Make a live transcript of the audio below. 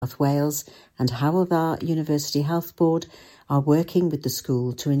South Wales and Hywel Dda University Health Board are working with the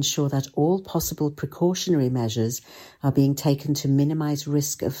school to ensure that all possible precautionary measures are being taken to minimise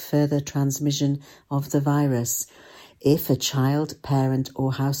risk of further transmission of the virus. If a child, parent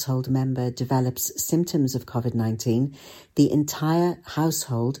or household member develops symptoms of COVID-19, the entire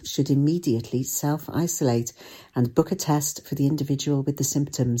household should immediately self-isolate and book a test for the individual with the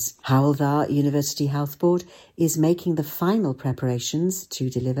symptoms. Hywel Dda University Health Board is making the final preparations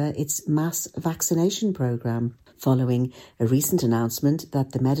to deliver its mass vaccination programme, following a recent announcement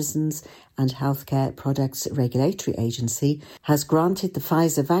that the Medicines and Healthcare Products Regulatory Agency has granted the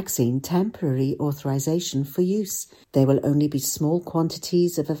Pfizer vaccine temporary authorisation for use. There will only be small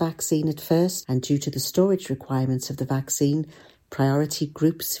quantities of a vaccine at first, and due to the storage requirements of the vaccine, priority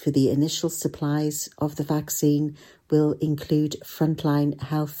groups for the initial supplies of the vaccine will include frontline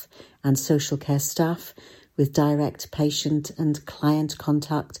health and social care staff with direct patient and client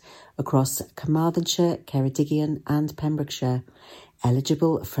contact across Carmarthenshire, Ceredigion and Pembrokeshire.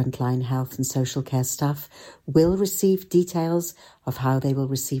 Eligible frontline health and social care staff will receive details of how they will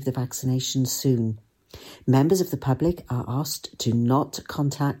receive the vaccination soon. Members of the public are asked to not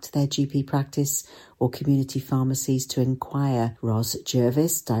contact their GP practice or community pharmacies to inquire. Ros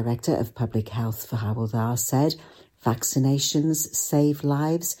Jervis, Director of Public Health for Hywel Dda, said, "Vaccinations save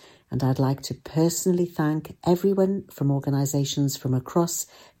lives, and I'd like to personally thank everyone from organisations from across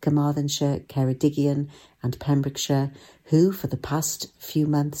Carmarthenshire, Ceredigion and Pembrokeshire who, for the past few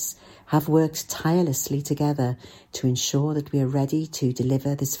months, have worked tirelessly together to ensure that we are ready to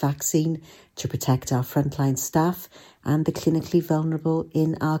deliver this vaccine to protect our frontline staff and the clinically vulnerable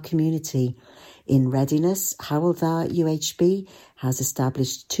in our community. In readiness, Hywel Dda UHB has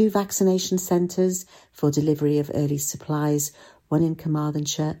established 2 vaccination centres for delivery of early supplies, one in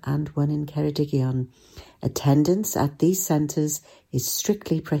Carmarthenshire and one in Ceredigion. Attendance at these centres is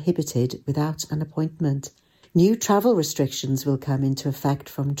strictly prohibited without an appointment. New travel restrictions will come into effect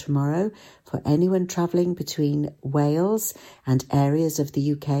from tomorrow for anyone travelling between Wales and areas of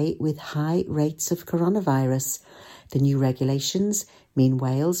the UK with high rates of coronavirus. The new regulations mean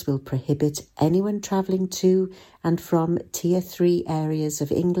Wales will prohibit anyone travelling to and from Tier 3 areas of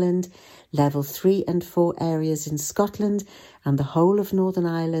England, Level 3 and 4 areas in Scotland and the whole of Northern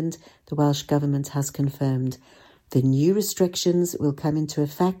Ireland, the Welsh Government has confirmed. The new restrictions will come into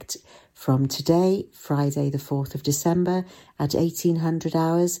effect from today, Friday the 4th of December at 1800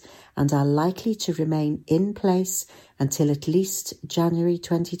 hours and are likely to remain in place until at least January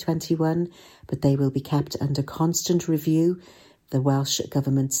 2021, but they will be kept under constant review, the Welsh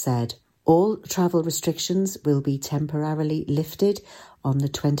Government said. All travel restrictions will be temporarily lifted on the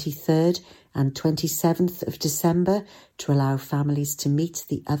 23rd and 27th of December to allow families to meet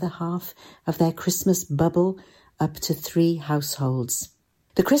the other half of their Christmas bubble, up to 3 households.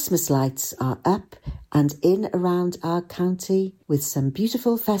 The Christmas lights are up and in around our county with some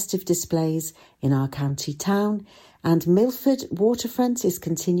beautiful festive displays in our county town, and Milford Waterfront is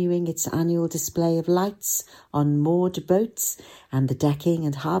continuing its annual display of lights on moored boats, and the decking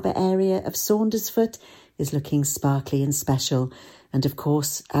and harbour area of Saundersfoot is looking sparkly and special. And of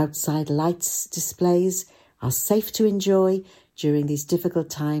course, outside lights displays are safe to enjoy during these difficult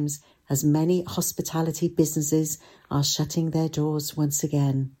times, as many hospitality businesses are shutting their doors once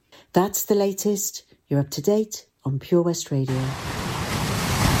again. That's the latest. You're up to date on Pure West Radio.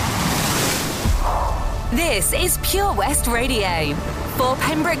 This is Pure West Radio for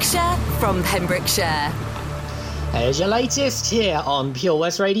Pembrokeshire from Pembrokeshire. Here's your latest here on Pure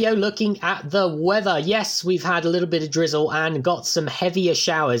West Radio, looking at the weather. Yes, we've had a little bit of drizzle and got some heavier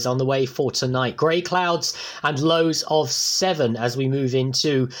showers on the way for tonight. Grey clouds and lows of 7 as we move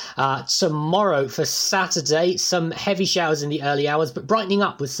into tomorrow for Saturday. Some heavy showers in the early hours, but brightening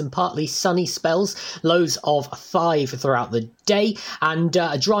up with some partly sunny spells. Lows of 5 throughout the day, and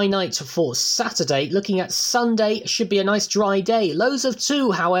a dry night for Saturday. Looking at Sunday, should be a nice dry day. Lows of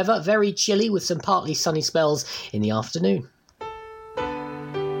 2, however, very chilly with some partly sunny spells in the afternoon.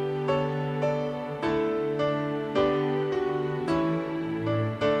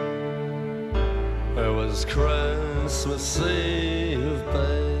 It was Christmas Eve,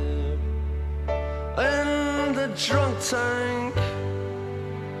 babe, in the drunk tank.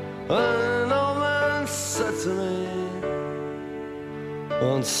 An old man said to me,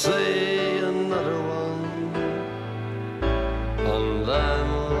 "Won't see another one." And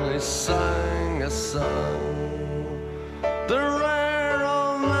then he sang a song, the rare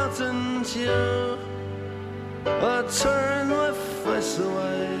old mountain dew. I turned my face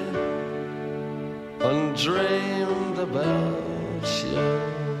away and dreamed about you.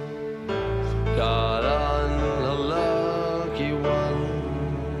 Got on a lucky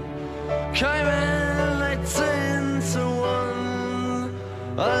one came in 18 to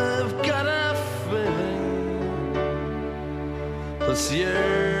 1. I've got a feeling this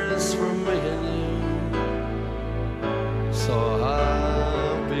year's for me and you. So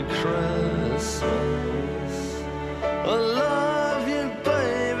happy Christmas, I love you,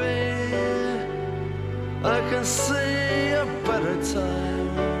 baby. I can see a better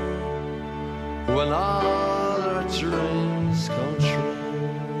time when all our dreams come true.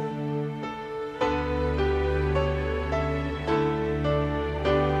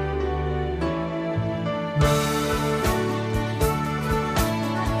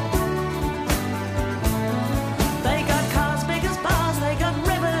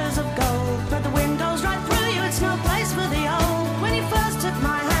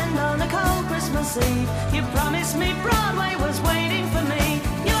 You promised me Broadway was waiting for me.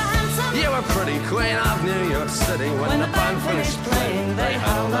 You were handsome. You were pretty queen of New York City. When the band finished playing, they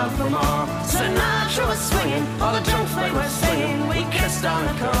held out for more. Sinatra was swinging, all the drunks they were singing. We kissed on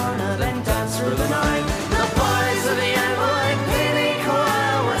the corner, then danced through the night. The boys of the NYPD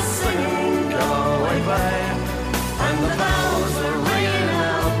choir were singing Go Away Babe, and the bells were ringing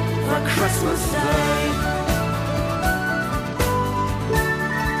out for Christmas Day.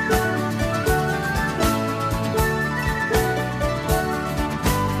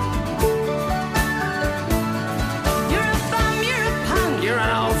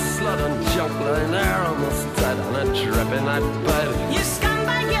 They're almost dead on a dripping night bed. You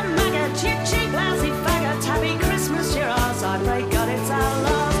scumbag, you maggot, cheap, cheap, lousy faggot. Happy Christmas, you're ours. I pray God it's our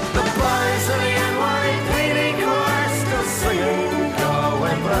love. The boys of the NYPD choir still singing Go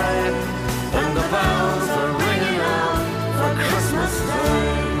Away Babe, and the bells are ringing out for Christmas Day.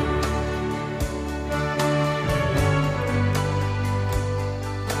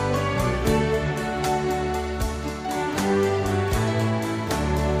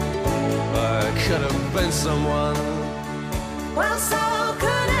 Could have been someone. Well, so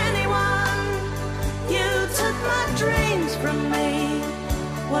could anyone. You took my dreams from me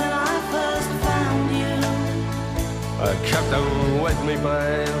when I first found you. I kept them with me,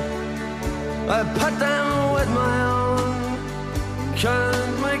 babe. I put them with my own.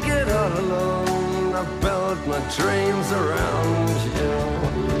 Can't make it all alone. I built my dreams around you.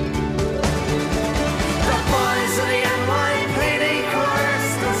 The boys of the NYPD chorus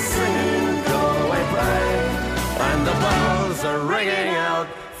still singing and the bells are ringing out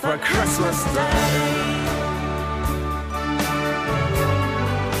for Christmas Day.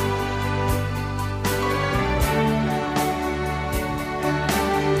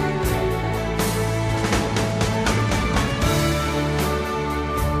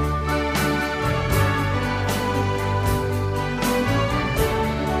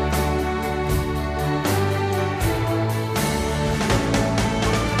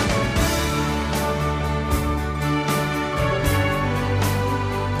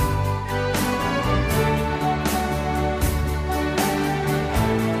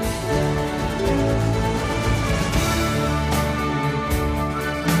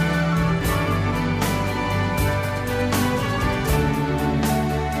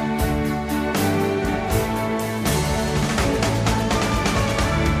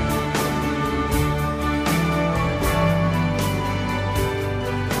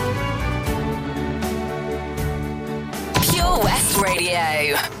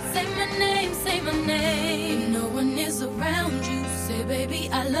 Radio. Say my name. No one is around you. Say, baby,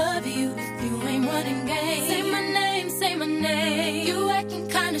 I love you. If you ain't running game. Say my name. You acting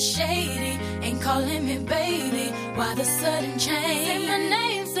kinda shady. Ain't calling me baby. Why the sudden change?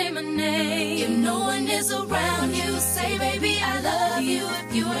 Say my name. If no one is around you. Say, baby, I love you.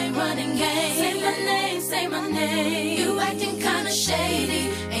 If you ain't running game. Say my name. You acting kinda shady.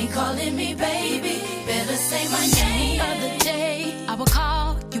 Ain't calling me baby. Better say my name. The other day, I would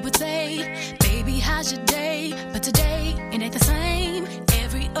call, you would say, baby, how's your day? But today, it ain't the same.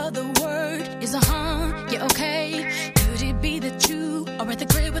 Every other word is a yeah, okay. Could it be that you are at the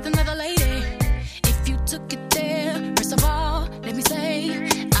crib with another lady? If you took it there, first of all, let me say,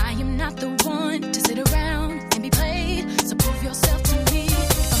 I am not the one to sit around and be played. So prove yourself to me.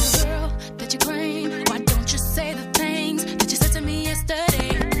 If I'm the girl that you claim, why don't you say the things that you said to me yesterday?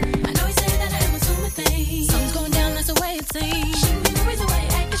 I know you say that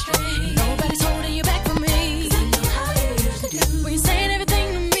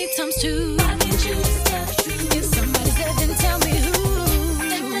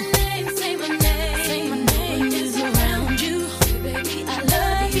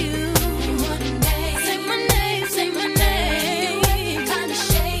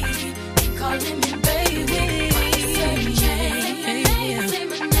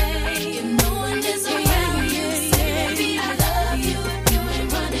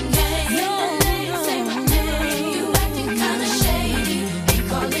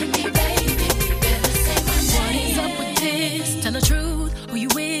Who you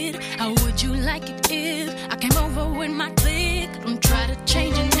with? How would you like it if I came over with my clique? Don't try to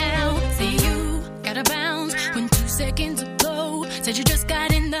change it now. See you gotta bounce when 2 seconds ago said you just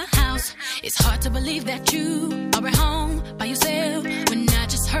got in the house. It's hard to believe that you are at home by yourself when I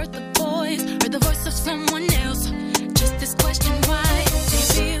just heard the voice of someone else. Just this question, why do you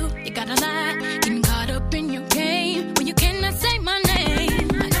feel you gotta lie? Getting caught up in your game when you cannot say my name.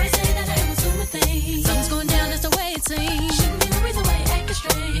 I know you say that I am assuming things. Something's going down, that's the way it seems. Shouldn't be the reason why you're acting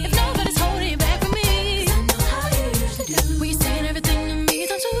strange. If nobody's holding you back from me, 'cause I know how you usually do. When you're saying everything to me,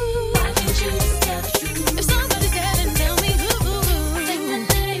 don't you? Why can't you just tell the truth? If somebody's there, then tell me who. Say my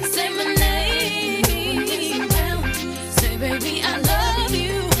name, say my name. Say, baby, I love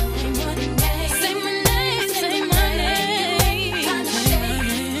you. Say my name, say my name.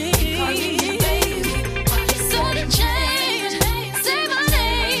 Call you baby. Sudden change. Say my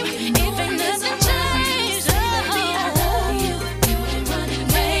name. Even doesn't change. Baby, I love you. You ain't running,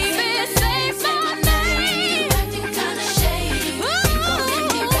 baby. Say my name. Acting kinda shady. Calling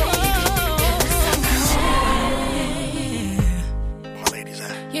me baby. My ladies,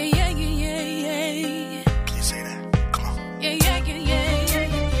 Yeah, yeah, yeah, yeah, yeah. can you say that? Come on. Yeah, yeah, yeah, yeah,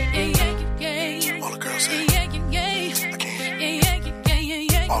 yeah, yeah, yeah, yeah. All the girls say Yeah, yeah, yeah, yeah. I can't. Yeah, yeah, yeah, yeah,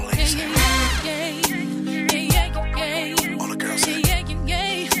 yeah. All ladies say Yeah, yeah, yeah, yeah, yeah. All the girls say Yeah, yeah, yeah,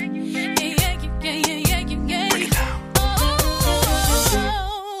 yeah, yeah, yeah, yeah, yeah. break it down.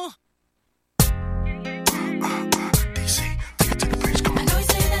 Oh. DC, take it to the bridge. Come I on. know you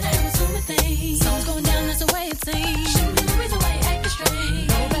say that I am assuming things. Something's going down, that's the way it seems. Shouldn't be the reason why you're acting strange.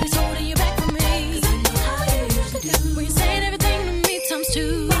 Nobody's holding you back from me, 'cause I know how you usually do. When you're saying everything to me times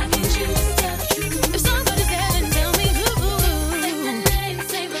two. Why can't you just tell the truth? If somebody's there, then tell me who. Say my name,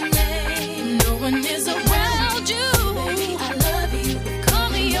 say my name. No one is around you. Baby, I love you. Call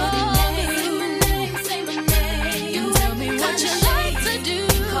me your say my name, say my name. You tell me what you like to do.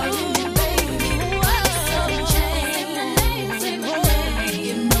 Calling me baby. Sudden change. Say my name, say my name.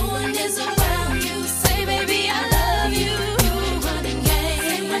 If no one is around you, say baby, I love you. You ain't running game.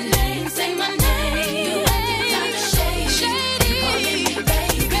 Say my name, say my name. You acting kinda shady. Calling me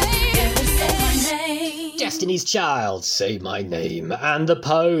baby. Say my name. Destiny's Child, Say My Name, and the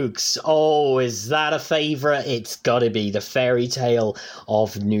Pogues. Oh, is that a favourite? It's gotta be the Fairy Tale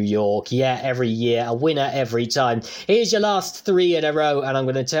of New York. Yeah, every year, a winner every time. Here's your last 3 in a row, and I'm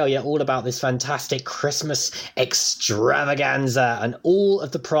going to tell you all about this fantastic Christmas extravaganza and all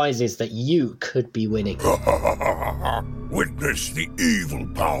of the prizes that you could be winning. Witness the evil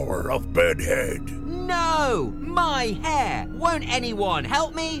power of Bedhead. No! My hair! Won't anyone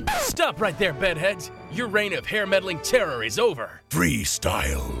help me? Stop right there, bedheads. Your reign of hair-meddling terror is over.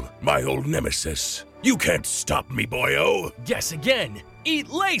 Freestyle, my old nemesis. You can't stop me, boyo. Guess again. Eat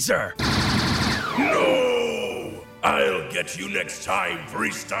laser. No! I'll get you next time,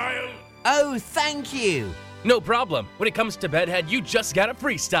 Freestyle. Oh, thank you! No problem. When it comes to bedhead, you just gotta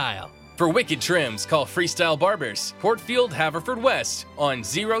freestyle. For wicked trims, call Freestyle Barbers, Portfield, Haverfordwest, on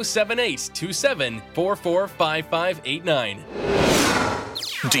 07827445589.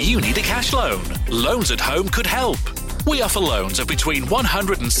 Do you need a cash loan? Loans at Home could help. We offer loans of between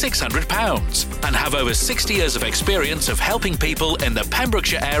 £100 and £600 and have over 60 years of experience of helping people in the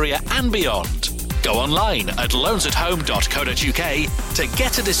Pembrokeshire area and beyond. Go online at loansathome.co.uk to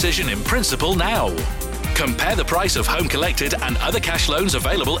get a decision in principle now. Compare the price of home collected and other cash loans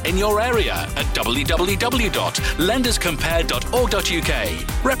available in your area at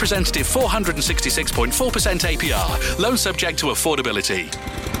www.lenderscompare.org.uk. Representative 466.4% APR. Loan subject to affordability.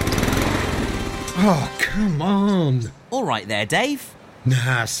 Oh, come on. All right there, Dave.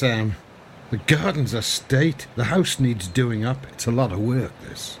 Nah, Sam. The garden's a state. The house needs doing up. It's a lot of work,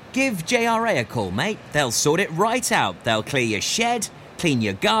 this. Give JRA a call, mate. They'll sort it right out. They'll clear your shed, clean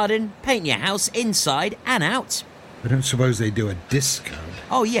your garden, paint your house inside and out. I don't suppose they do a discount.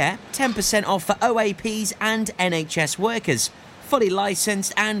 Oh yeah, 10% off for OAPs and NHS workers. Fully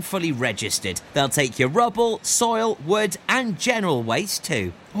licensed and fully registered. They'll take your rubble, soil, wood and general waste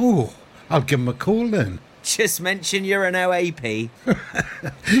too. Oh, I'll give them a call then. Just mention you're an OAP.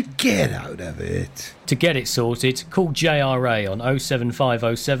 Get out of it. To get it sorted, call JRA on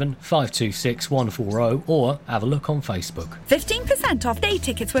 07507 526 140 or have a look on Facebook. 15% off day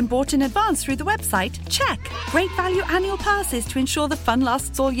tickets when bought in advance through the website? Check. Great value annual passes to ensure the fun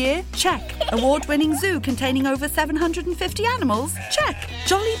lasts all year? Check. Award-winning zoo containing over 750 animals? Check.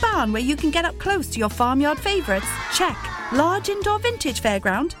 Jolly barn where you can get up close to your farmyard favourites? Check. Large indoor vintage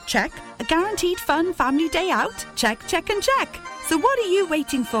fairground? Check. A guaranteed fun family day out? Check, check and check. So what are you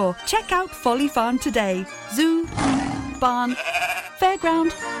waiting for? Check out Folly Farm today. Zoo, barn,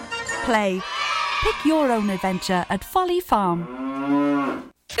 fairground, play. Pick your own adventure at Folly Farm.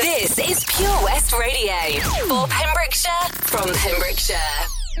 This is Pure West Radio for Pembrokeshire from Pembrokeshire.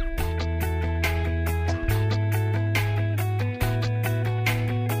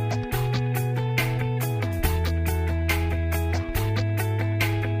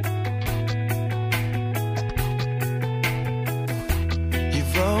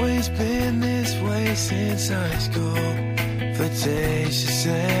 You've always been this way since high school, flirtatious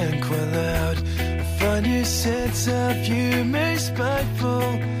and quite loud. I find your sense of humor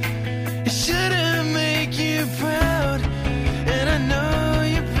spiteful. It shouldn't make you proud, and I know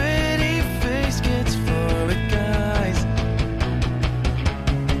your pretty face gets forward guys,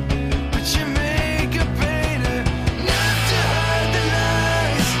 but you make a painter not to hide the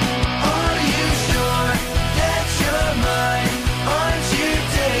lies. Are you sure that you're mine? Aren't you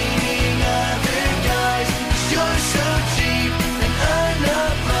dating other guys? 'Cause you're so cheap and I'm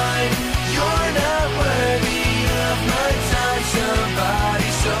not mine. You're not worthy of my time. Somebody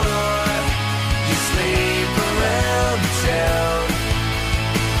saw you sleep around the town,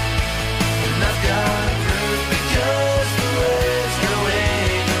 and I've got proof because the word's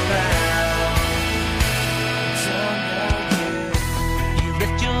going around. Somehow you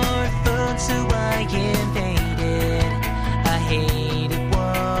left your phone, so I invaded. I hated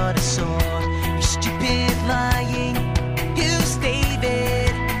what I saw. Your stupid lying. Who's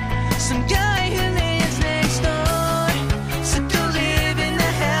David? Some guy who lives next door. So go live in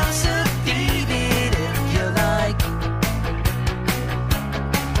the house of David if you like,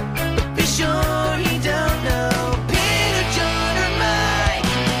 but be sure he don't know Peter, John, or Mike.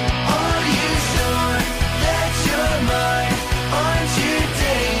 Are you sure that you're mine? Aren't you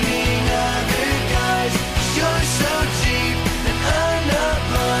dating other guys? 'Cause you're so cheap and I'm not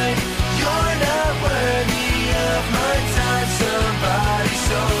mine. You're not worthy of my time. Somebody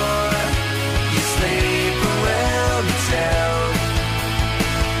saw you sleep around the town,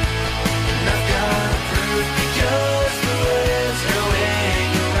 and I've got proof because the word's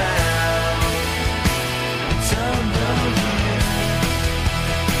going around. Don't know you.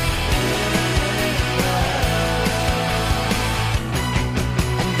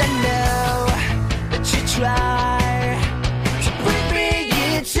 And I know that you try to break me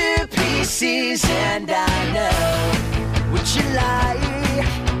into pieces, and I know what you like,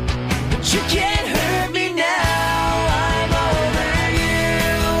 but you can't hurt me now. I'm over you.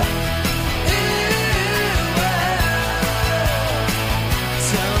 Ooh,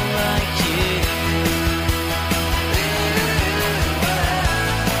 don't like you.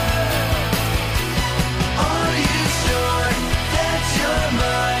 Are you sure that you're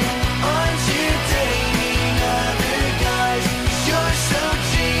mine? Aren't you dating other guys? 'Cause you're so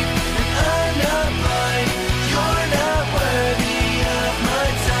cheap and I'm not mine. You're not worthy of my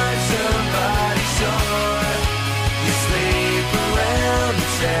time. Somebody saw you sleep around the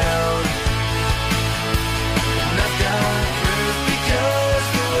town, and I've got proof because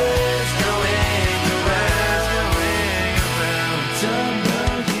the word's going around. Don't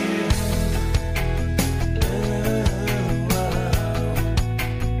know you.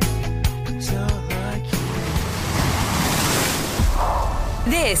 Don't like you.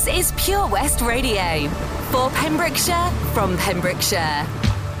 This is Pure West Radio for Pembrokeshire from Pembrokeshire.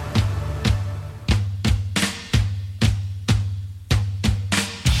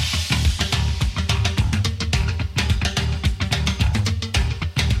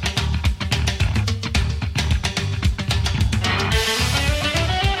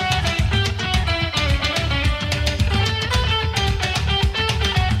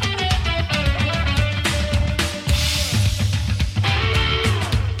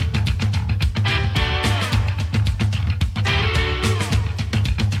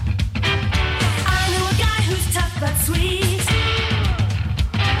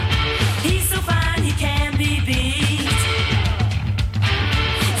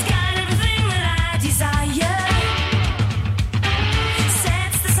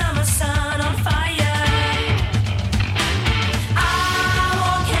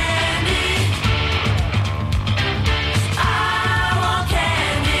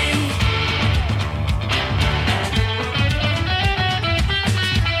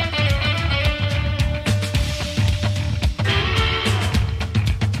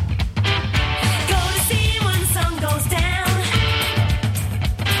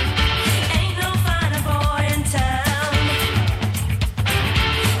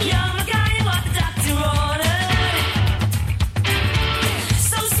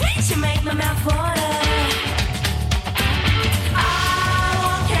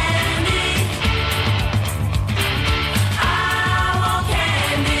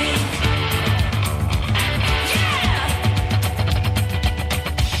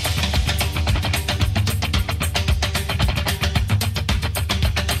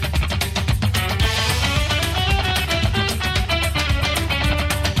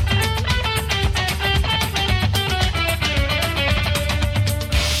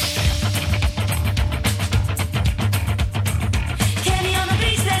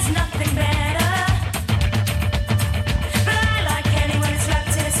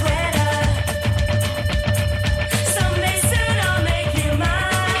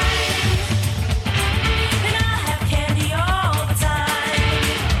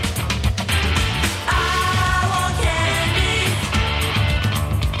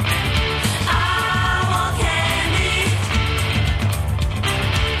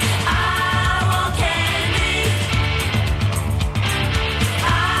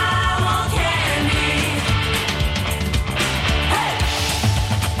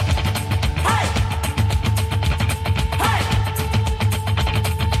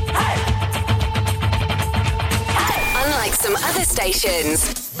 weather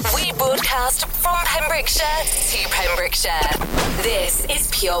stations. We broadcast from Pembrokeshire to Pembrokeshire. This is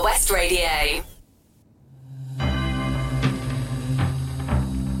Pure West Radio.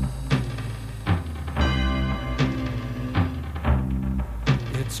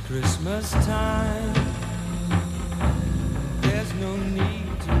 It's Christmas time. There's no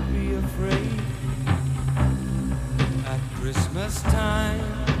need to be afraid. At Christmas time,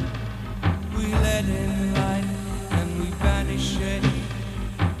 we let in light and we banish shade.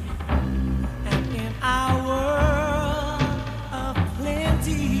 And in our world of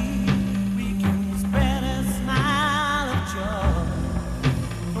plenty, we can spread a smile of joy.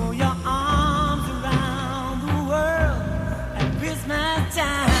 Throw your arms around the world at Christmas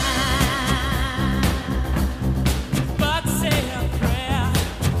time. But say a prayer.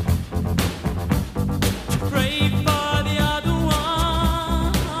 Pray for the other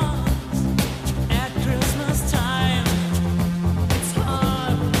ones at Christmas time. It's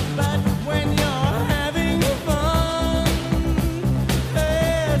hard, but when you're having fun,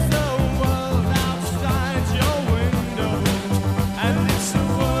 there's a world outside your window, and it's a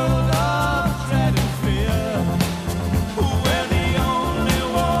world of dread and fear, where the only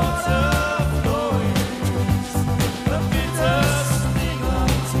water flowing is the bitter sting of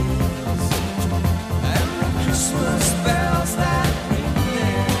tears. And the Christmas bells that ring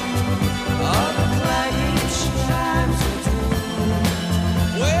there are the clanging chimes of doom.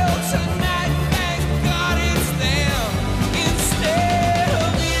 Well, tonight, thank God it's them instead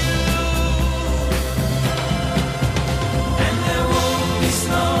of you. And there won't be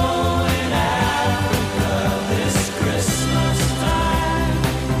snow in Africa this Christmas time.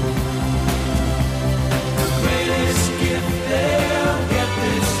 The greatest gift they'll get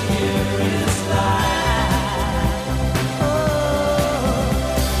this year is life.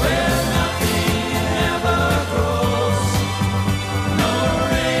 Where nothing ever grows, no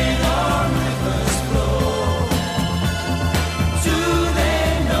rain or rivers flow. Do they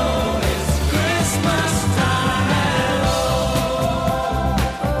know it's Christmas time at all?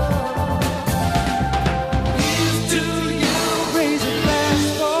 Here's to you, raise a glass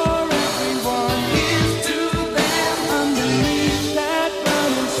for everyone. Here's to them underneath that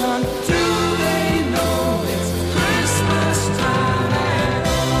burning sun. Do they know it's Christmas time at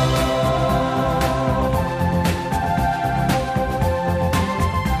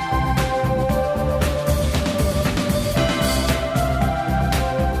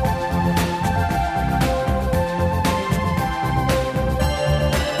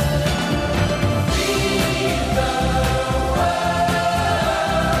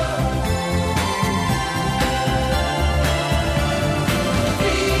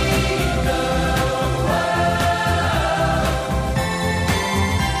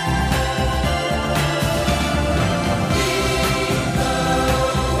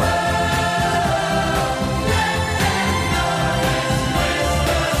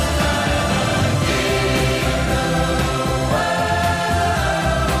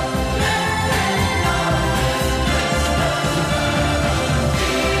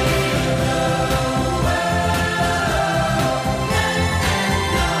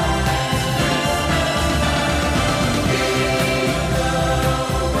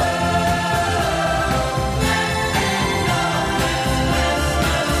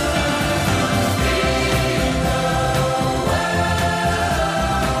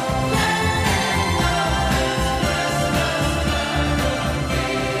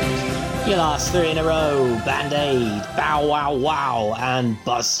Your last three in a row: Band-Aid, Bow Wow Wow, and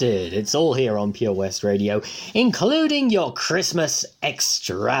Busted. It's all here on Pure West Radio, including your Christmas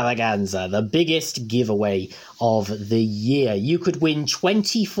extravaganza, the biggest giveaway of the year. You could win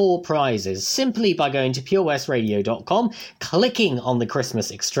 24 prizes simply by going to purewestradio.com, clicking on the Christmas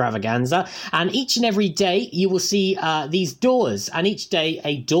extravaganza, and each and every day you will see these doors, and each day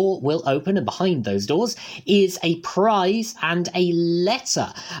a door will open, and behind those doors is a prize and a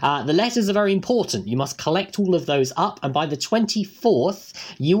letter. The letters are very important. You must collect all of those up, and by the 24th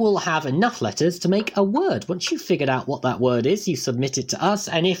you will have enough letters to make a word. Once you've figured out what that word is, you submit it to us,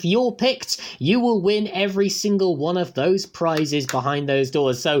 and if you're picked, you will win every single one of those prizes behind those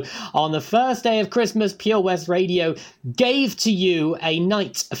doors. So on the first day of Christmas, Pure West Radio gave to you a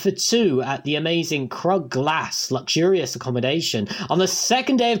night for two at the amazing Krug Glass luxurious accommodation. On the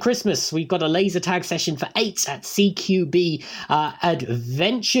second day of Christmas, we've got a laser tag session for 8 at CQB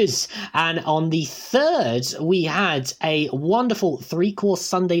Adventures, and on the third we had a wonderful 3-course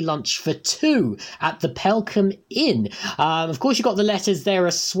Sunday lunch for 2 at the Pelcombe Inn. Of course, you've got the letters there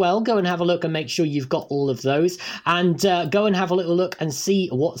as well. Go and have a look and make sure you've got all of those. those. And go and have a little look and see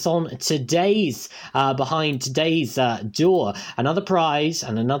what's on today's, behind today's door. Another prize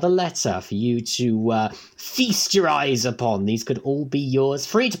and another letter for you to feast your eyes upon. These could all be yours.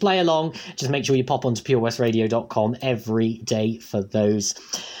 Free to play along. Just make sure you pop onto purewestradio.com every day for those.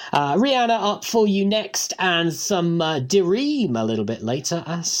 Rihanna up for you next, and some Dareem a little bit later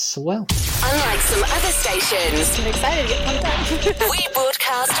as well. Unlike some other stations, I'm excited to get pumped up. we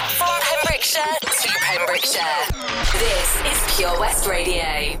broadcast from Pembrokeshire to Pembrokeshire. This is Pure West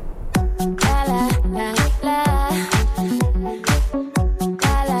Radio. La la la la.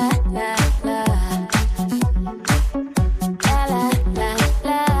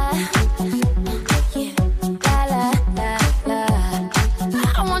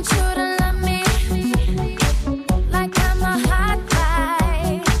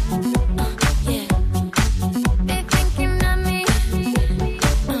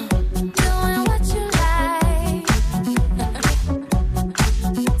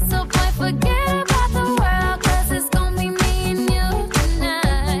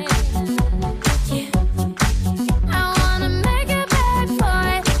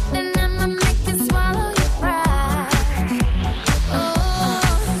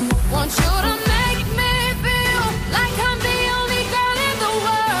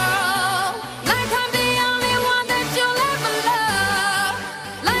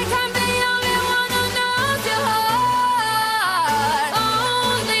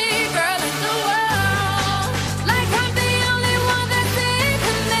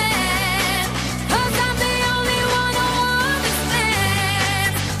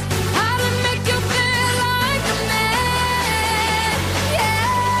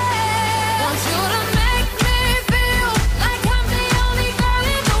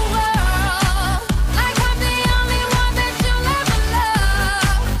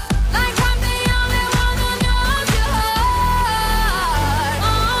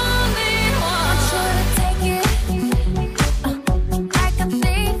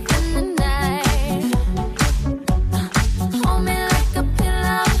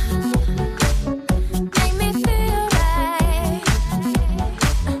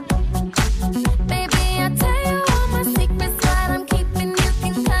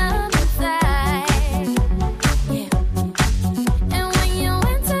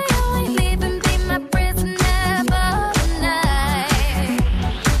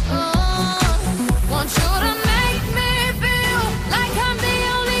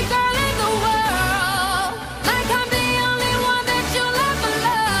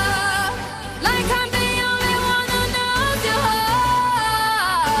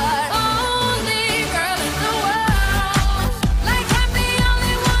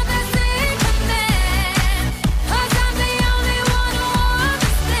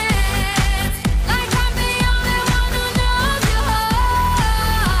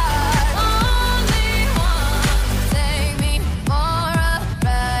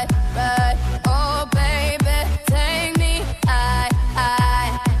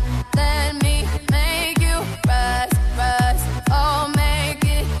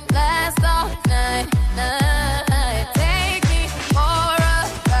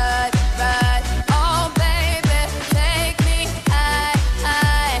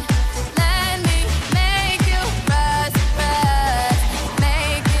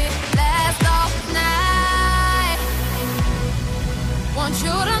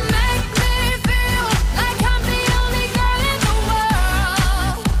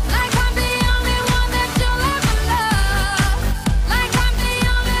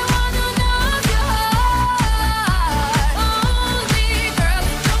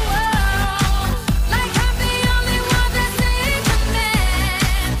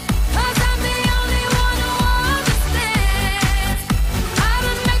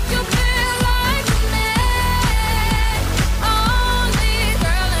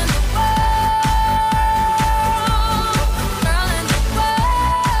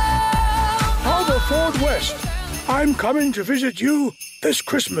 I'm coming to visit you this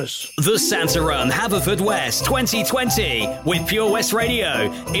Christmas. The Santa Run Haverfordwest 2020 with Pure West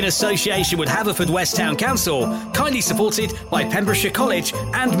Radio in association with Haverfordwest Town Council, kindly supported by Pembrokeshire College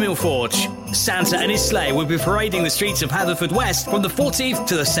and Millforge. Santa and his sleigh will be parading the streets of Haverfordwest from the 14th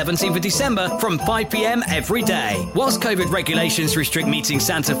to the 17th of December from 5 p.m. every day. Whilst COVID regulations restrict meeting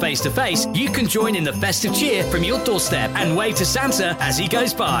Santa face-to-face, you can join in the festive cheer from your doorstep and wave to Santa as he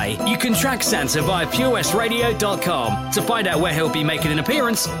goes by. You can track Santa via purewestradio.com to find out where he'll be making an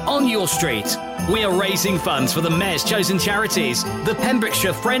appearance on your street. We are raising funds for the Mayor's chosen charities, the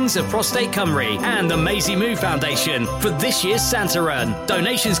Pembrokeshire Friends of Prostate Cymru and the Maisie Moo Foundation for this year's Santa Run.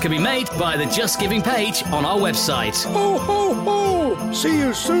 Donations can be made via the Just Giving page on our website. Ho, ho, ho! See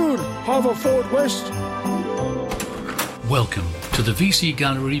you soon, Haverfordwest. Welcome to the VC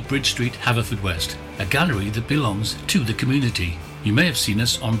Gallery, Bridge Street, Haverfordwest, a gallery that belongs to the community. You may have seen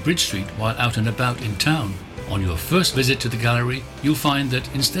us on Bridge Street while out and about in town. On your first visit to the gallery, you'll find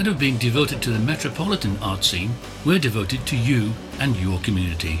that instead of being devoted to the metropolitan art scene, we're devoted to you and your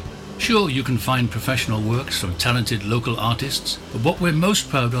community. Sure, you can find professional works from talented local artists, but what we're most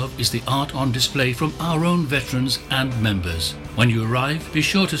proud of is the art on display from our own veterans and members. When you arrive, be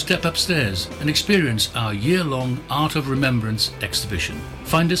sure to step upstairs and experience our year-long Art of Remembrance exhibition.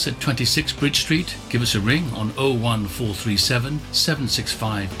 Find us at 26 Bridge Street, give us a ring on 01437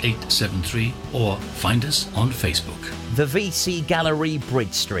 765 873 or find us on Facebook. The VC Gallery,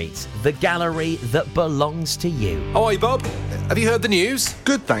 Bridge Street, the gallery that belongs to you. Oh, hi Bob. Have you heard the news?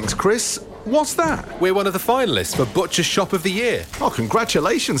 Good, thanks, Chris. What's that? We're one of the finalists for Butcher's Shop of the Year. Oh,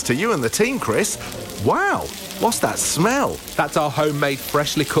 congratulations to you and the team, Chris. Wow, what's that smell? That's our homemade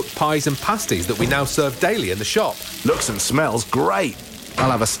freshly cooked pies and pasties that we now serve daily in the shop. Looks and smells great.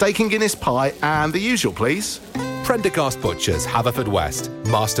 I'll have a steak and Guinness pie and the usual, please. Prendergast Butchers, Haverfordwest.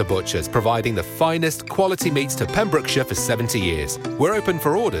 Master Butchers, providing the finest quality meats to Pembrokeshire for 70 years. We're open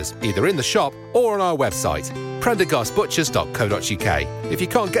for orders, either in the shop or on our website, prendergastbutchers.co.uk. If you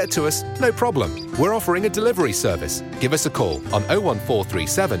can't get to us, no problem. We're offering a delivery service. Give us a call on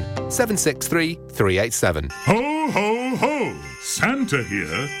 01437 763 387. Ho, ho, ho! Santa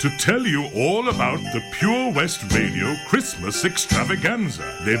here to tell you all about the Pure West Radio Christmas Extravaganza,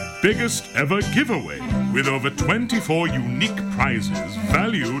 their biggest ever giveaway, with over 24 unique prizes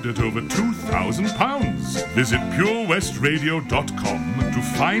valued at over £2,000. Visit purewestradio.com to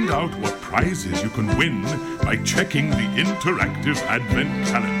find out what prizes you can win by checking the interactive Advent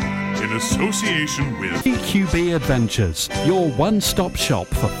calendar. In association with EQB Adventures, your one-stop shop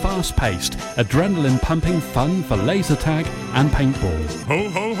for fast-paced, adrenaline-pumping fun for laser tag and paintball. Ho,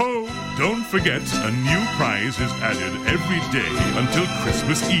 ho, ho! Don't forget, a new prize is added every day until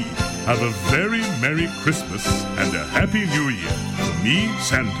Christmas Eve. Have a very Merry Christmas and a Happy New Year from me,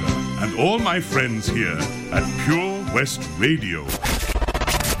 Santa, and all my friends here at Pure West Radio.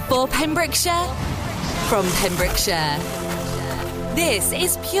 For Pembrokeshire, from Pembrokeshire. This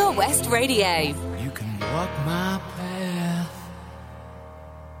is Pure West Radio. You can walk my path.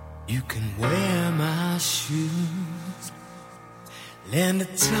 You can wear my shoes. Learn to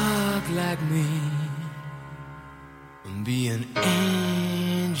talk like me. And be an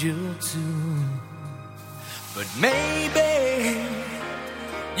angel too. But maybe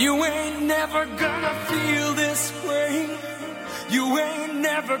you ain't never gonna feel this way. You ain't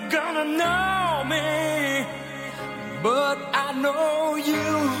never gonna know me. But I know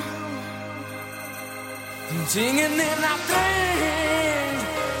you. Singing in our things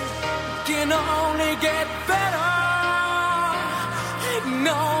can only get better. It can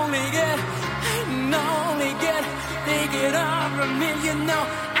only get, take it over me, you know.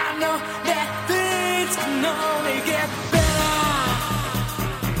 I know that things can only get better.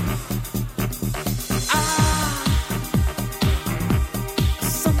 I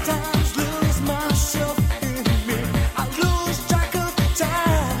sometimes lose myself.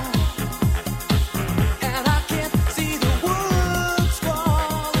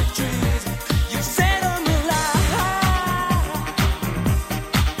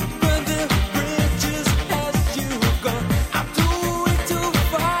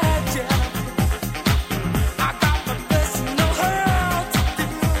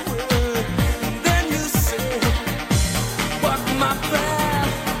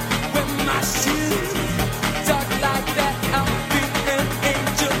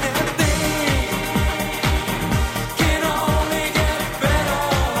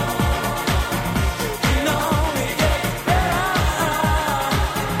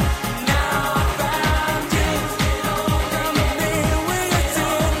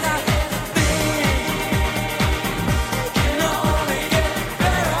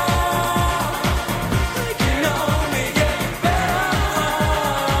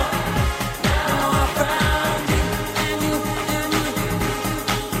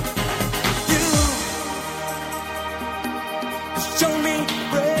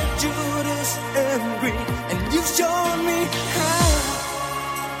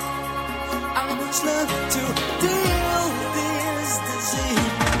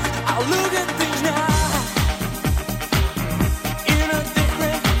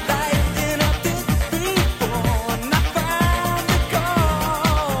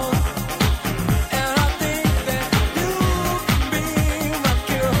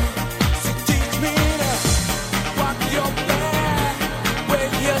 Your back, where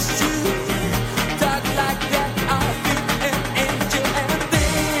you should.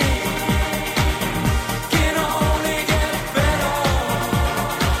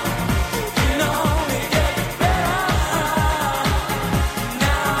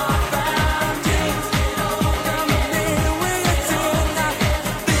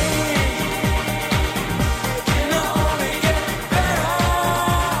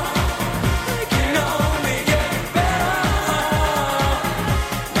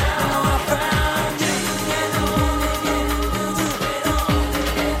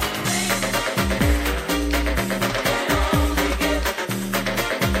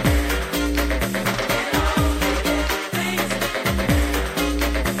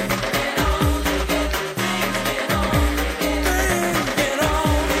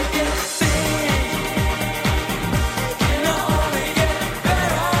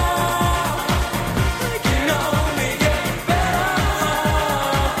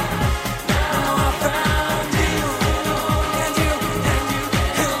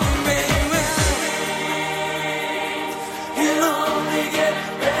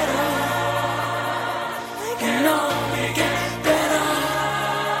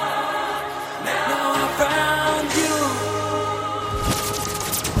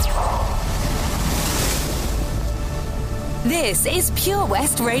 This is Pure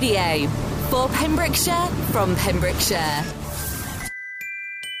West Radio. For Pembrokeshire, from Pembrokeshire.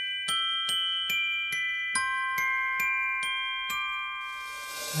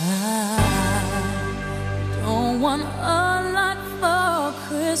 I don't want a lot for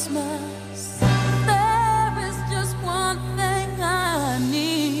Christmas. There is just one thing I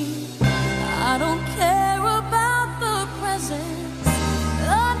need. I don't care about the presents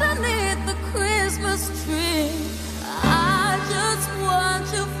underneath the Christmas tree. I just want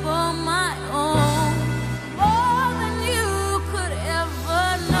you for my own, more than you could ever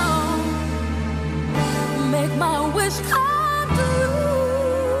know. Make my wish come true.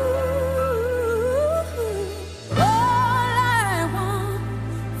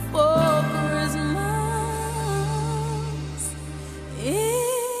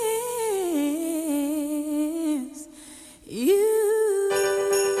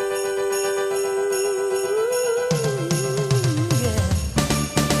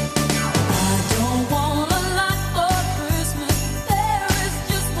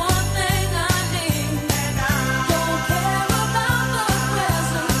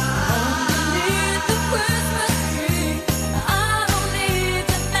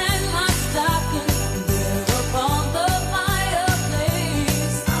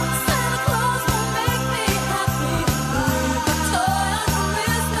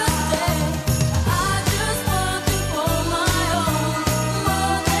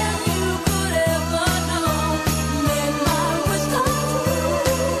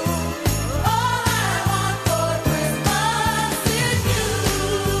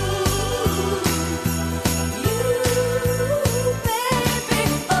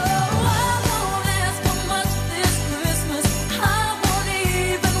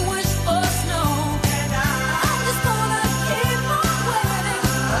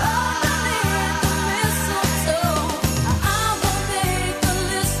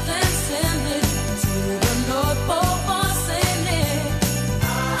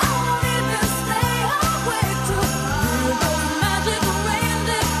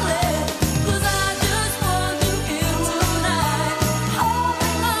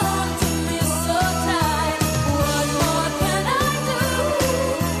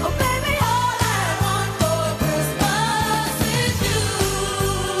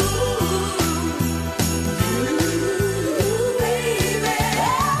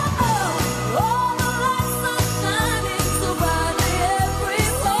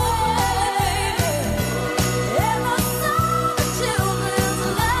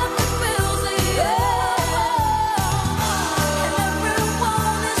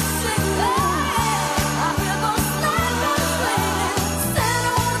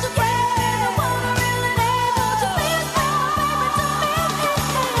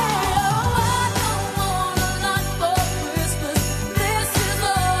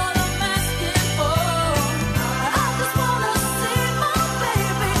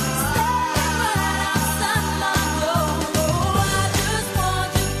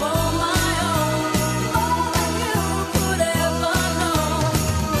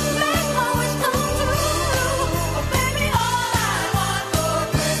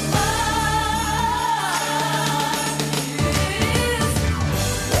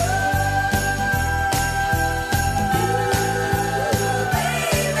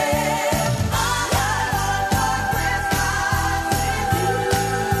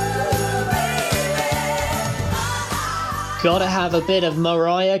 Gotta have a bit of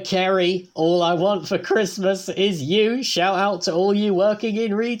Mariah Carey. All I want for Christmas is you. Shout out to all you working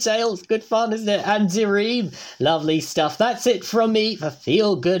in retail. It's good fun, isn't it? And Zereem. Lovely stuff. That's it from me for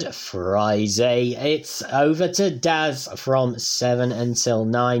Feel Good Friday. It's over to Daz from 7 until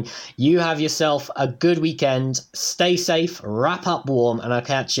 9. You have yourself a good weekend. Stay safe, wrap up warm, and I'll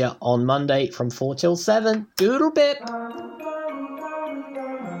catch you on Monday from 4 till 7. Doodle bit.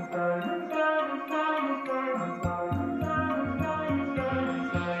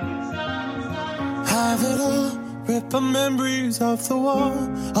 Have it all, rip the memories off the wall.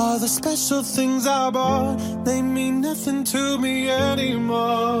 All the special things I bought, they mean nothing to me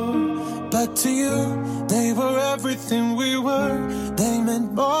anymore. But to you, they were everything we were. They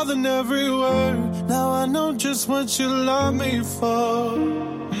meant more than every word. Now I know just what you love me for.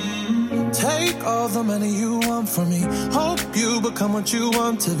 Take all the money you want from me. Hope you become what you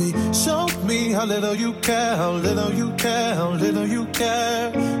want to be. Show me how little you care, how little you care, how little you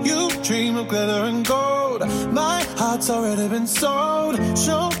care. You dream of glitter and gold. My heart's already been sold.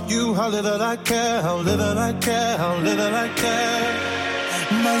 Show you how little I care, how little I care, how little I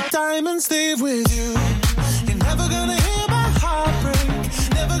care. My diamonds leave with you. You're never gonna hear my heart break.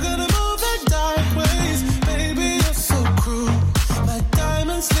 Never gonna move the dark ways. Baby, you're so cruel.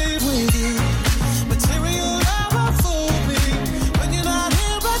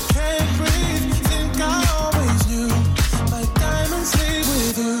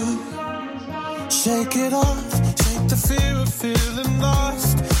 Shake it off, shake the fear of feeling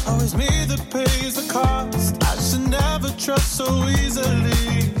lost. Always me that pays the cost. I should never trust so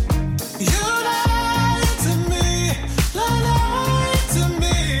easily. You lied to me, lied to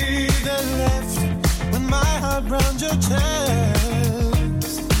me. Then left with my heart round your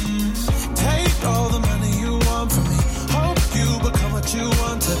chest. Take all the money you want from me. Hope you become what you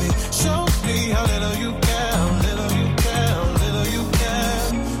want to be. Show me how little you care, how little you care, how little you care.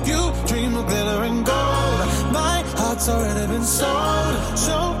 You dream of glitter and gold. My heart's already been sold.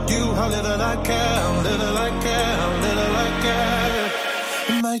 Show you how little I care, how little I care, how little I care.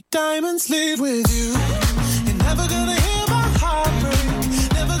 My diamonds leave with you. You're never gonna hear my heart break.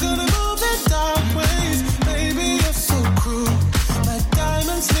 Never gonna move in dark ways. Baby, you're so cruel. My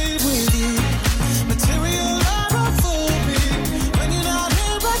diamonds leave with you. Material love will fool me. When you're not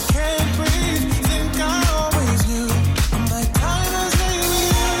here, I can't breathe. Think I always knew. My diamonds leave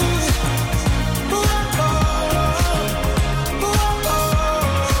with you. Ooh, oh, ooh, oh,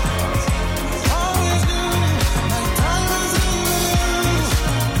 always knew. My diamonds leave with you.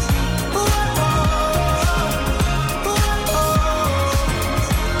 Ooh, oh,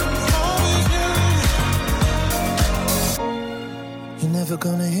 always knew. You're never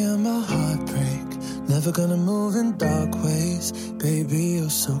gonna hear my heart break. Never gonna move in dark ways. Baby, you're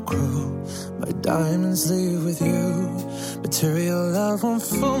so cruel. My diamonds leave with you. Material love won't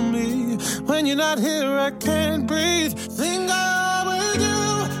fool me. When you're not here, I can't breathe. Think I always do.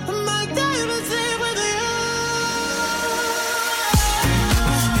 My diamonds leave with you.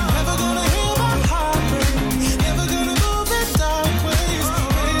 You're never gonna hear my heart break. Never gonna move in dark ways.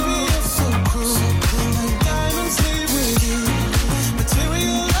 Baby, you're so cruel. My diamonds leave with you.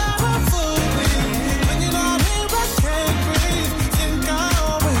 Material love won't fool me. When you're not here, I can't breathe. Think I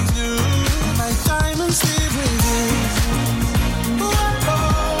always knew. My diamonds leave with you. Ooh, oh,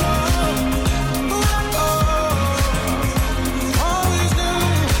 ooh, oh, always knew.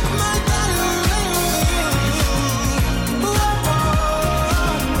 My diamonds leave with you. Ooh, oh,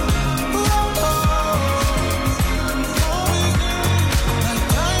 ooh, oh, always knew. My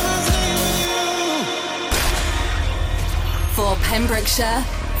diamonds leave with you. For Pembrokeshire,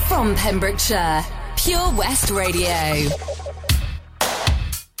 from Pembrokeshire, Pure West Radio.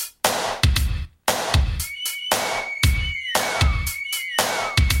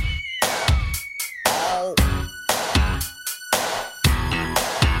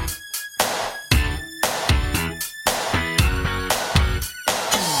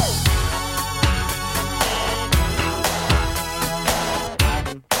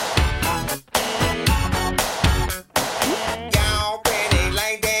 Y'all pretty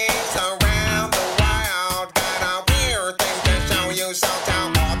ladies around the world got a weird thing to show you. So tell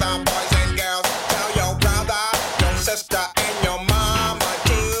all the boys and girls, tell your brother, your sister, and your mama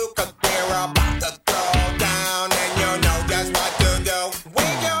too, 'cause we're about to throw down and you know just what to do.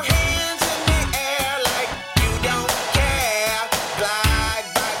 Wave your hands in the air like you don't care. Glide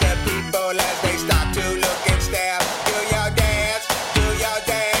by the people as they stop to look and stare. Do your dance, do your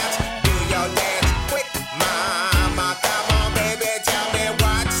dance, do your dance quick, mama. Come on, baby, tell me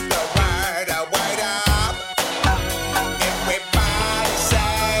what's the word up. Everybody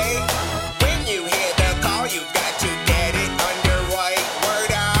say, when you hear the call, you got to get it underway.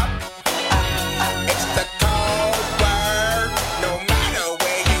 Word up. It's the code word. No matter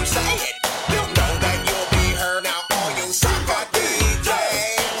where you say it, you'll know that you'll be heard. Now all you sucker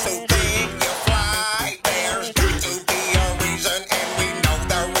DJs who think you fly, there's got to be a reason, and we know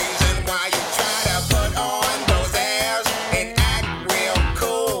the reason why you try to put on those airs and act real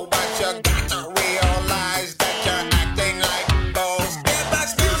cool, but you got to realize that you're acting like those. Give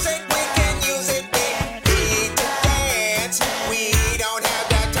us music, we can use it. We need to dance. We don't have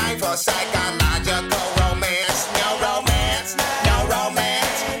the time for psychological romance. No romance, no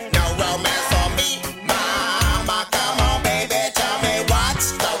romance, no romance for me, mama. Come on, baby, tell me what's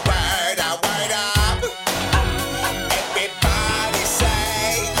the word up. Everybody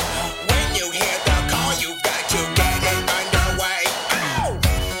say, when you hear the call, you got to get it underway. Ow!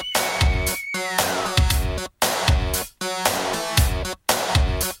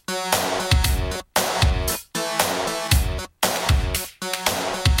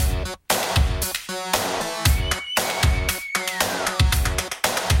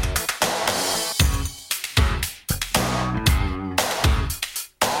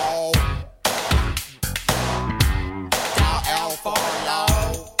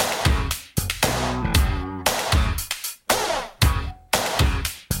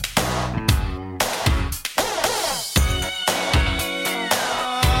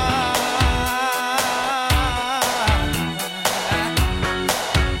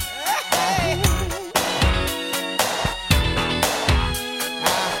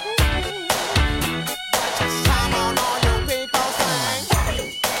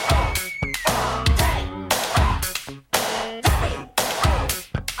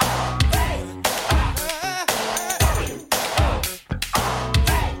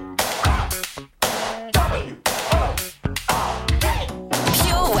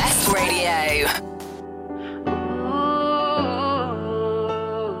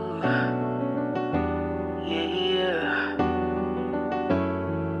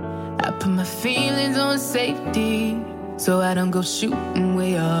 safety, so I don't go shooting where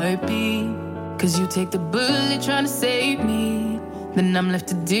your heart be. Cause you take the bullet trying to save me, then I'm left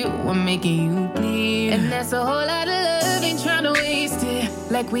to deal with making you bleed. And that's a whole lot of love, ain't trying to waste it.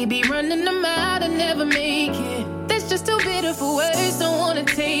 Like we be running them out and never make it. That's just too bitter for words, don't wanna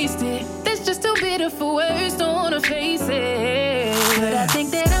taste it. That's just too bitter for words, don't wanna face it. But I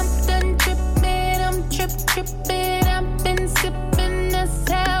think that I'm done tripping, I'm tripping. I've been sipping, that's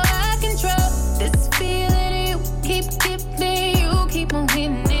how I control this feeling you keep giving, you keep on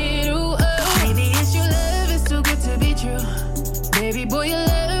hitting it. Ooh, oh. Maybe it's your love, it's too good to be true. Baby boy, your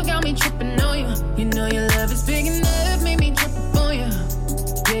love got me tripping on you. You know your love is big enough, made me trip on you.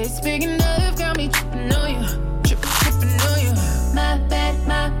 Yeah, it's big enough, got me tripping on you. Tripping on you. My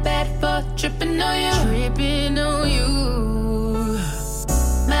bad for tripping on you. Tripping on you.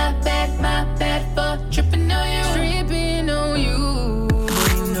 My bad for tripping on you. Tripping on you. Boy,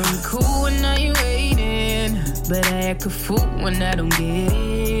 you know you're cool when now you waiting, but I act a fool when I don't get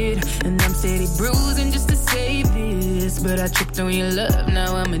it. And I'm steady bruising just to save this, but I tripped on your love,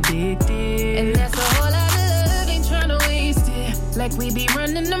 now I'm addicted. And that's a whole lot of love, ain't tryna waste it. Like we be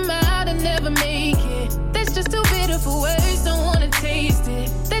running them out and never make it. That's just too bitter for words, don't wanna taste it.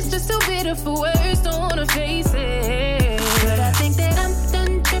 That's just too bitter for words, don't wanna face it. But I think that I'm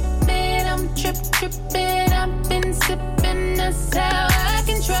done tripping, I'm tripping. I've been sipping, that's how I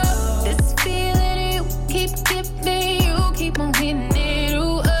control this feeling you keep giving, you keep on hitting it.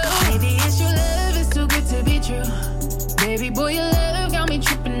 Ooh, oh. Maybe it's your love, it's too good to be true. Baby boy, your love got me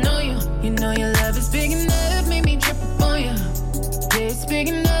tripping on you. You know your love is big enough, made me trip on you. Yeah, it's big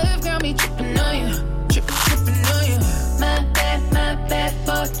enough, got me tripping on you. Tripping on you. My bad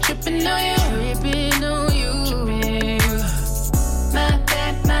for tripping on you. Tripping on you. My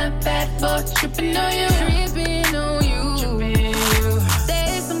bad for tripping on you. Tripping on you.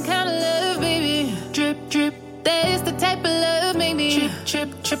 There's some kind of love, baby. Drip. There's the type of love, maybe.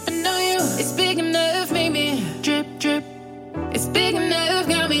 Tripping on you. It's big enough, maybe. Drip. It's big enough,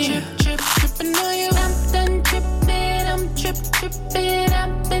 got me. Tripping on you. I'm done tripping, I'm tripping.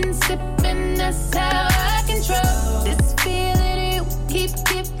 I've been sipping, that's how I control this feeling you keep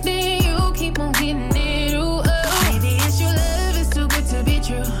giving, you keep on hitting it. Ooh, oh. Maybe it's your love, it's too good to be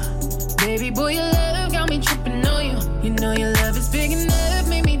true. Baby boy, your love got me tripping on you. You know your love is big enough,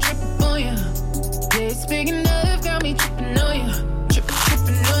 made me trip on you. Yeah, it's big enough, got me tripping on you.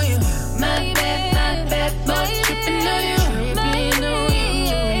 Tripping on you. My bad for tripping on you. Tripping on you.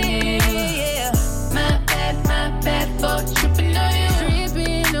 My bad for tripping on you.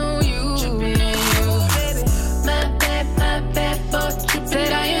 Tripping on you. Baby. My bad for tripping on you.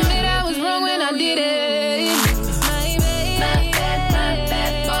 Said I admit I was wrong when I did it. My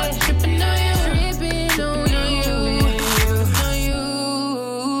bad for tripping on you. Tripping on you.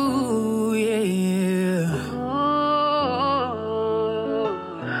 Yeah.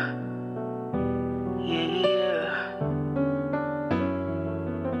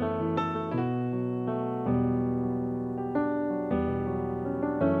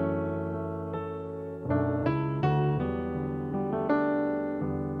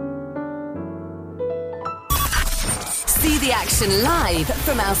 See the action live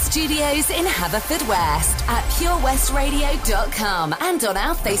from our studios in Haverfordwest at purewestradio.com and on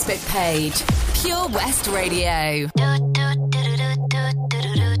our Facebook page, Pure West Radio.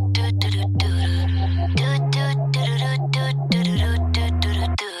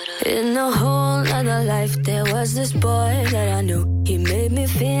 In a whole other life, there was this boy that I knew. He made me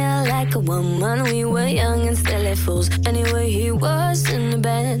feel like a woman. We were young and silly fools. Anyway, he was in the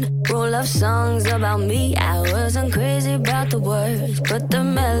band. Roll of songs about me. I wasn't crazy about the words, but the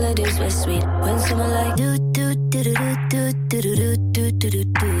melodies were sweet. When someone like do do do do do do do do do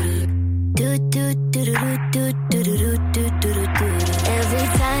do do do do do do do. Every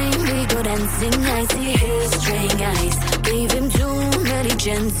time we go dancing, I see his straying eyes. Gave him too many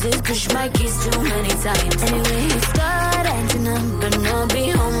chances, pushed my keys too many times. Anyway, he started acting up, and I'll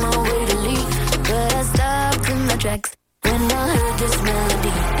be on my way to leave. But I stopped in my tracks when I heard this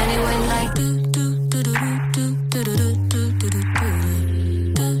melody, and it went like do do do do do do do do do do.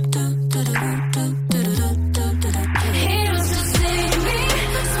 He used to sing me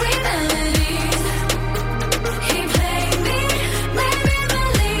sweet melodies. He played me, made me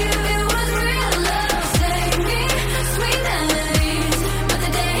believe it was real love. Sang me sweet melodies, but the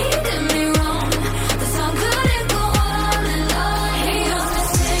day he did me wrong, the song couldn't go on and on. He used to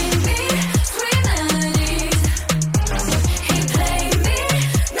sing me sweet melodies. He played me,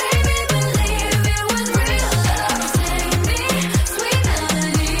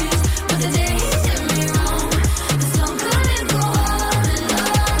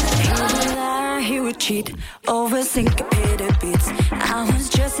 over syncopated beats. I was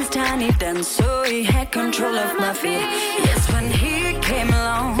just as tiny then, so he had control of my feet. Yes, when he came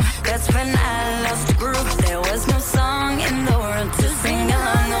along, that's when I lost the groove. There was no song in the world to sing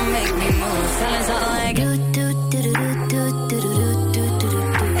along or make me move. Silence all like do do do do do do do do.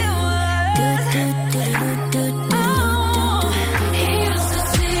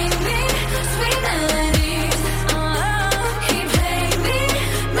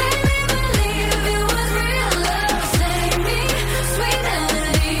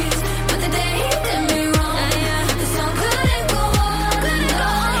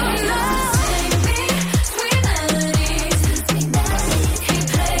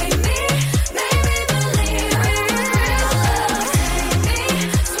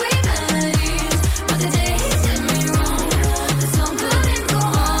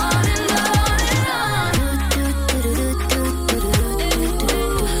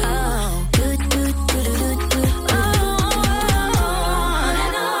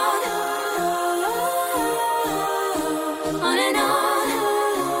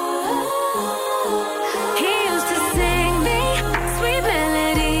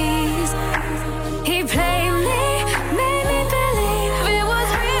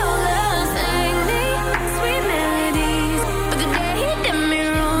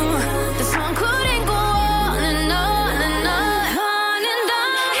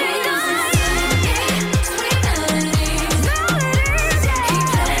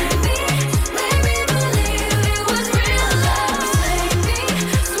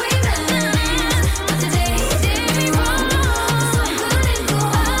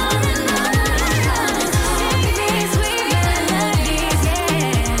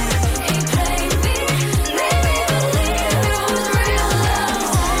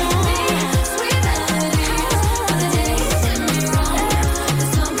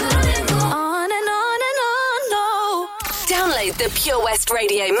 The Pure West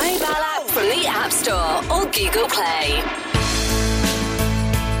Radio mobile app from the App Store or Google Play.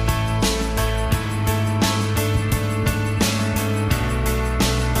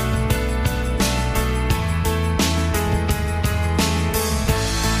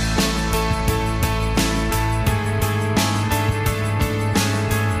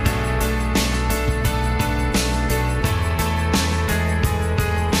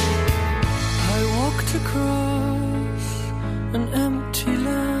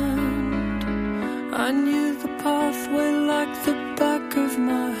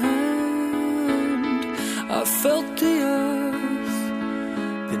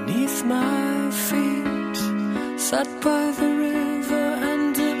 Sat by the river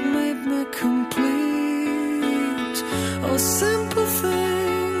and it made me complete. Oh, simple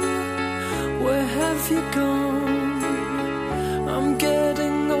thing, where have you gone? I'm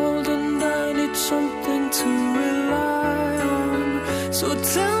getting old and I need something to rely on. So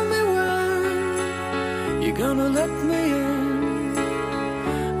tell me when you're gonna let me in.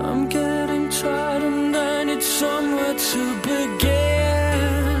 I'm getting tired and I need somewhere to begin.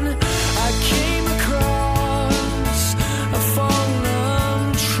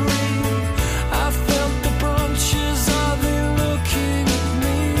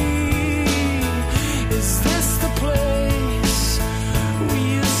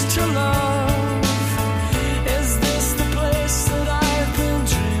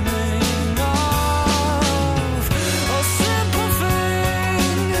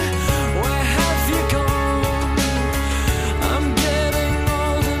 I'm getting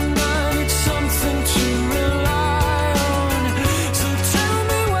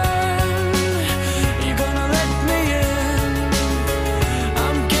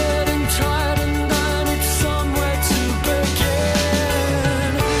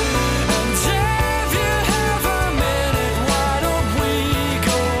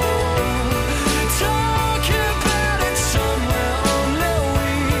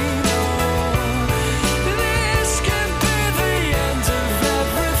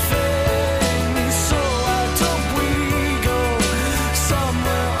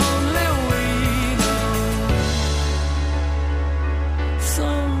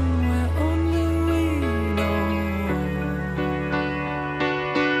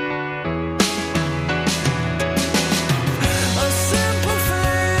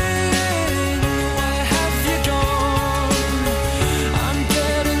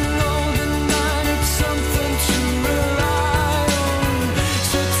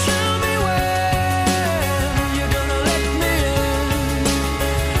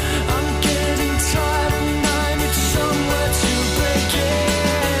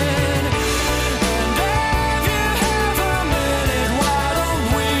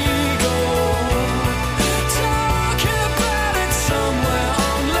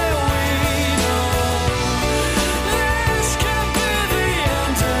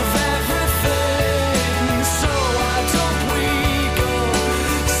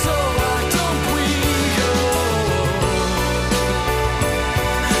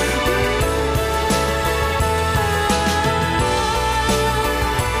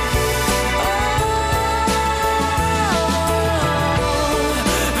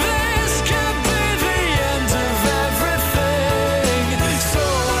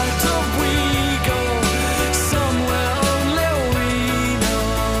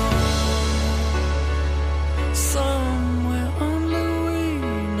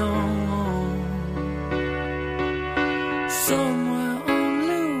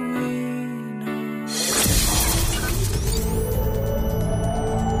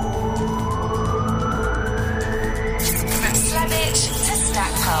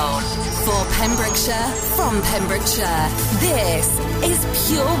zone. For Pembrokeshire, from Pembrokeshire, this is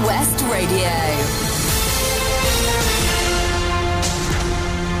Pure West Radio.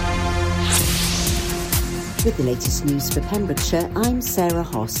 With the latest news for Pembrokeshire, I'm Sarah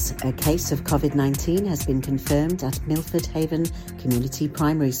Hoss. A case of COVID-19 has been confirmed at Milford Haven Community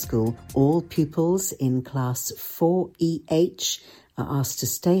Primary School. All pupils in Class 4EH are asked to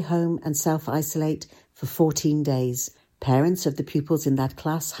stay home and self-isolate for 14 days. Parents of the pupils in that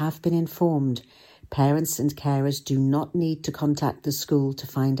class have been informed. Parents and carers do not need to contact the school to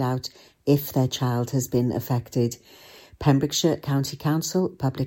find out if their child has been affected. Pembrokeshire County Council, Public